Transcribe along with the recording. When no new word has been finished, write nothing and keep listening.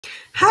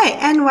Hi,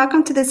 and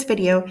welcome to this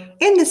video.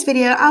 In this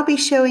video, I'll be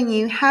showing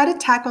you how to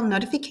tackle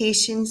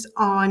notifications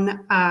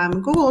on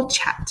Google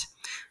Chat.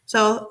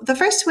 So the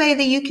first way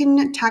that you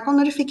can tackle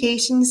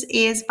notifications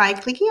is by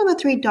clicking on the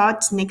three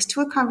dots next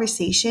to a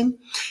conversation,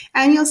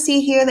 and you'll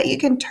see here that you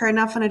can turn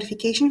off a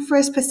notification for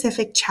a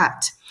specific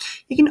chat.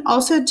 You can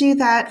also do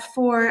that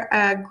for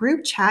a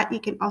group chat. You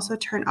can also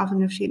turn off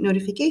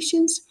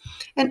notifications,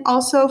 and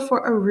also for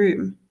a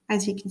room,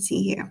 as you can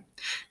see here.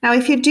 Now,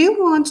 if you do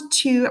want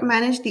to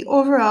manage the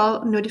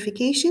overall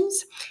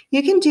notifications,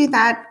 you can do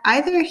that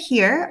either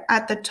here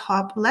at the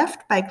top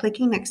left by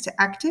clicking next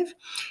to active.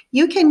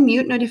 You can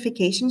mute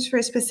notifications for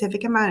a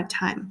specific amount of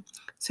time.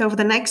 So for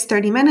the next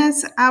 30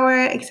 minutes, hour,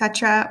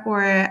 etc.,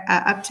 or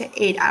up to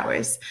 8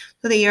 hours,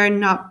 so that you're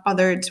not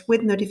bothered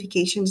with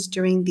notifications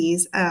during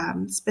these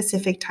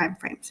specific time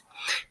frames.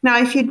 Now,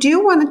 if you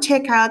do want to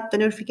check out the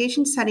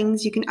notification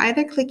settings, you can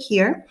either click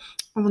here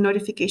on the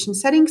notification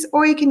settings,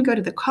 or you can go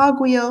to the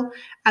cogwheel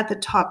at the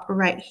top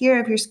right here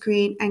of your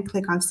screen and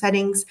click on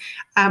settings,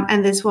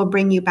 and this will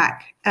bring you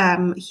back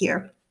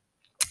here.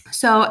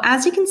 So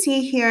as you can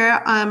see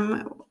here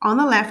on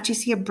the left, you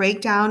see a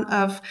breakdown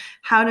of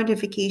how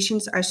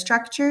notifications are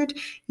structured.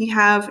 You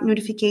have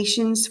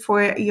notifications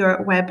for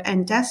your web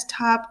and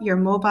desktop, your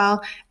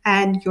mobile,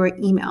 and your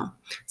email.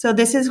 So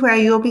this is where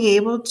you'll be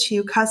able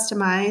to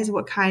customize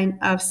what kind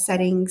of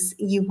settings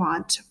you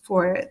want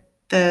for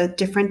the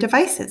different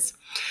devices.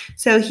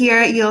 So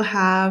here you'll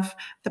have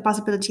the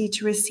possibility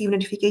to receive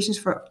notifications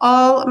for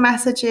all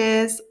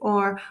messages,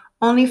 or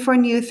only for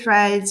new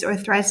threads or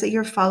threads that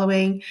you're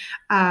following,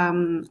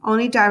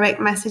 only direct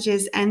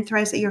messages and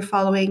threads that you're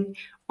following,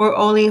 or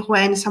only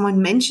when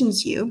someone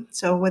mentions you,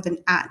 so with an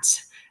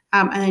 @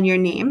 and then your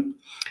name,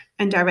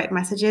 and direct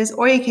messages,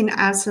 or you can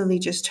absolutely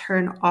just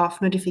turn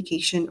off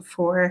notification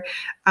for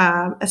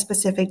a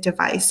specific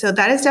device. So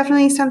that is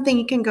definitely something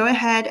you can go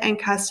ahead and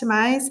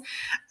customize.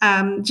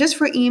 Just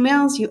for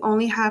emails, you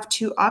only have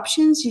two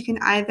options. You can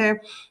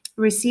either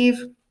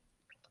receive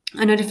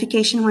a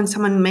notification when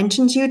someone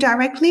mentions you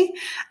directly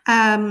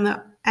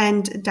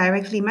and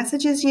directly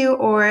messages you,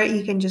 or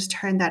you can just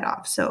turn that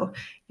off. So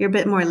you're a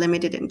bit more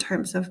limited in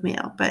terms of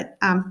mail, but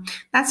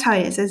that's how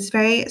it is. It's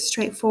very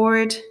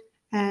straightforward,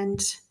 and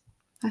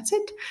that's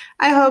it.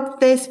 I hope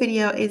this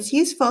video is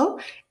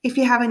useful. If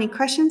you have any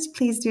questions,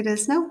 please do let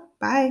us know.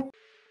 Bye.